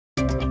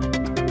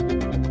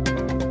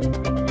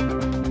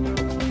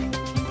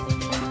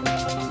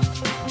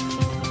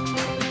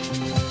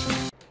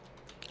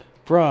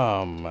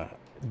From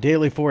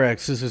Daily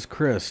Forex, this is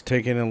Chris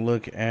taking a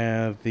look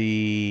at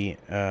the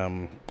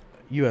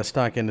U.S.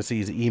 stock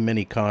indices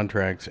E-mini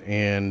contracts,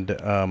 and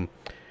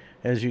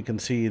as you can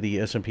see, the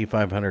S&P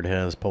 500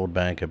 has pulled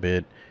back a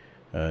bit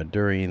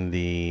during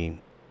the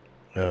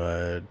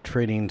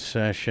trading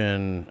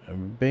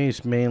session,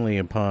 based mainly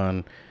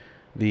upon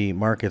the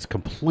markets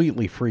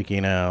completely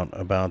freaking out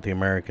about the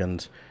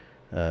Americans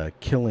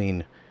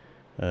killing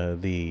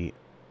the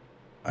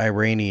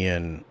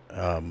Iranian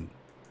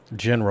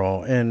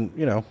general, and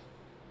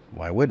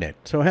why wouldn't it?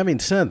 So having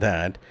said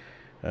that,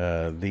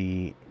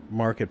 the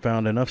market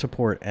found enough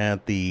support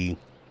at the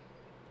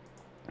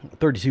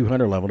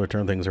 3,200 level to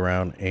turn things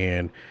around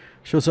and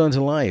show signs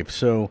of life.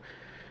 So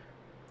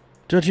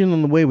judging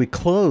on the way we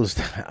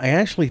closed, I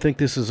actually think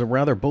this is a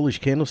rather bullish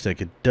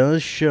candlestick. It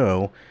does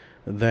show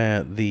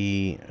that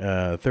the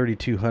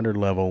 3,200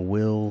 level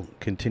will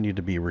continue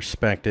to be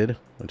respected,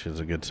 which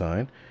is a good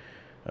sign.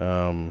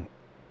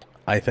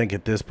 I think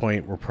at this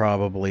point we're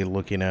probably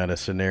looking at a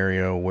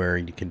scenario where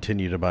you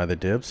continue to buy the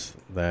dips.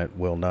 That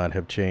will not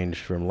have changed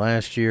from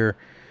last year.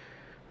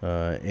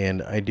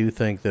 And I do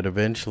think that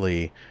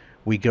eventually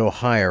we go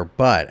higher.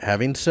 But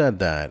having said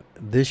that,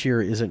 this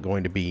year isn't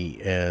going to be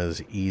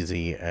as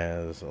easy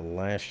as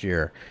last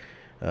year.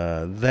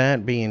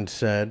 That being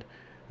said,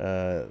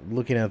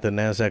 looking at the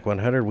NASDAQ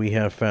 100, we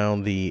have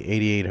found the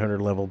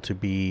 8,800 level to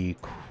be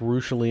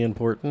crucially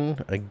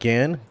important.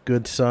 Again,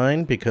 good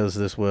sign, because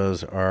this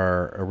was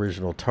our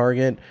original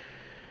target.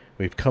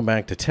 We've come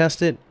back to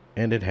test it,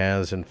 and it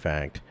has, in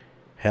fact,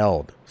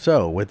 held.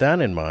 So, with that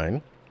in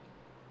mind,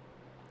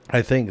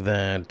 I think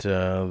that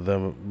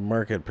the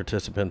market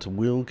participants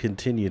will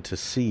continue to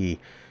see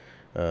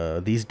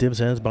these dips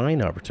as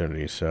buying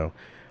opportunities. So,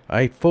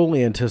 I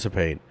fully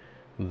anticipate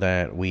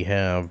that we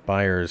have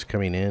buyers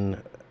coming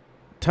in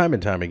time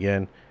and time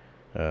again,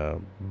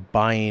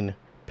 buying,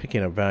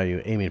 picking up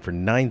value, aiming for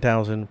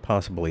 9,000,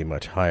 possibly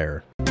much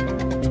higher.